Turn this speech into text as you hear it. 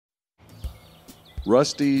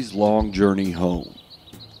Rusty's long journey home.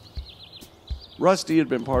 Rusty had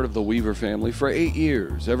been part of the Weaver family for 8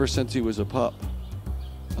 years, ever since he was a pup.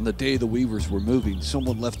 On the day the Weavers were moving,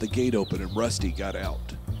 someone left the gate open and Rusty got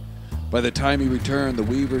out. By the time he returned, the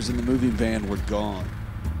Weavers and the moving van were gone.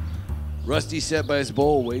 Rusty sat by his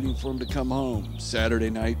bowl waiting for him to come home.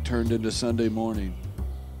 Saturday night turned into Sunday morning.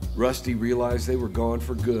 Rusty realized they were gone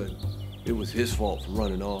for good. It was his fault for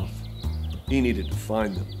running off. He needed to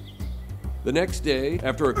find them. The next day,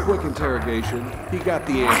 after a quick interrogation, he got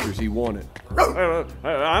the answers he wanted.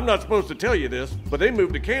 I'm not supposed to tell you this, but they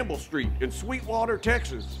moved to Campbell Street in Sweetwater,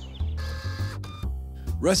 Texas.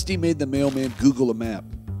 Rusty made the mailman Google a map.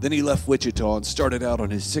 Then he left Wichita and started out on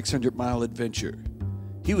his 600-mile adventure.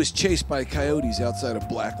 He was chased by coyotes outside of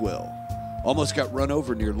Blackwell. Almost got run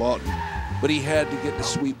over near Lawton, but he had to get to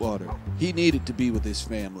Sweetwater. He needed to be with his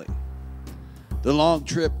family. The long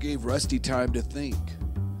trip gave Rusty time to think.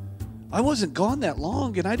 I wasn't gone that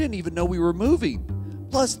long, and I didn't even know we were moving.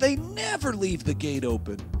 Plus, they never leave the gate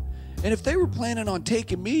open. And if they were planning on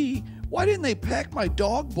taking me, why didn't they pack my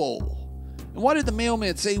dog bowl? And why did the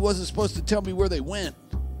mailman say he wasn't supposed to tell me where they went?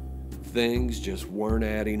 Things just weren't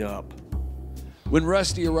adding up. When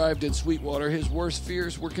Rusty arrived in Sweetwater, his worst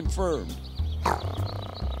fears were confirmed.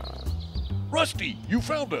 Rusty, you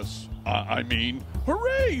found us.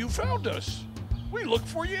 Hooray, you found us. We looked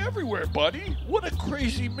for you everywhere, buddy. What a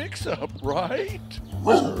crazy mix-up, right?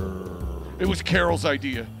 It was Carol's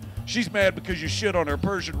idea. She's mad because you shit on her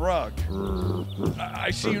Persian rug.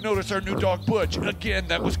 I see you notice our new dog, Butch. Again,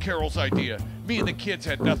 that was Carol's idea. Me and the kids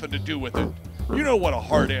had nothing to do with it. You know what a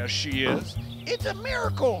hard-ass she is. It's a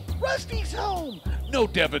miracle. Rusty's home. No,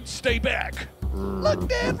 Devin, stay back. Look,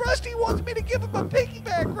 Dad, Rusty wants me to give him a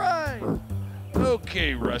piggyback ride.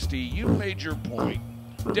 Okay, Rusty, you made your point.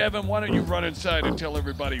 Devin, why don't you run inside and tell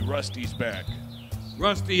everybody Rusty's back?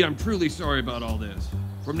 Rusty, I'm truly sorry about all this.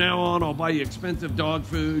 From now on, I'll buy you expensive dog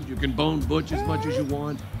food, you can bone Butch as much as you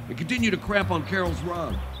want, and continue to crap on Carol's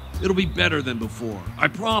rug. It'll be better than before, I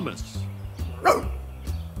promise.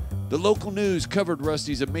 The local news covered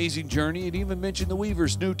Rusty's amazing journey and even mentioned the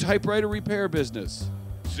Weavers' new typewriter repair business.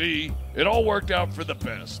 See, it all worked out for the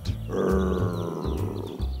best.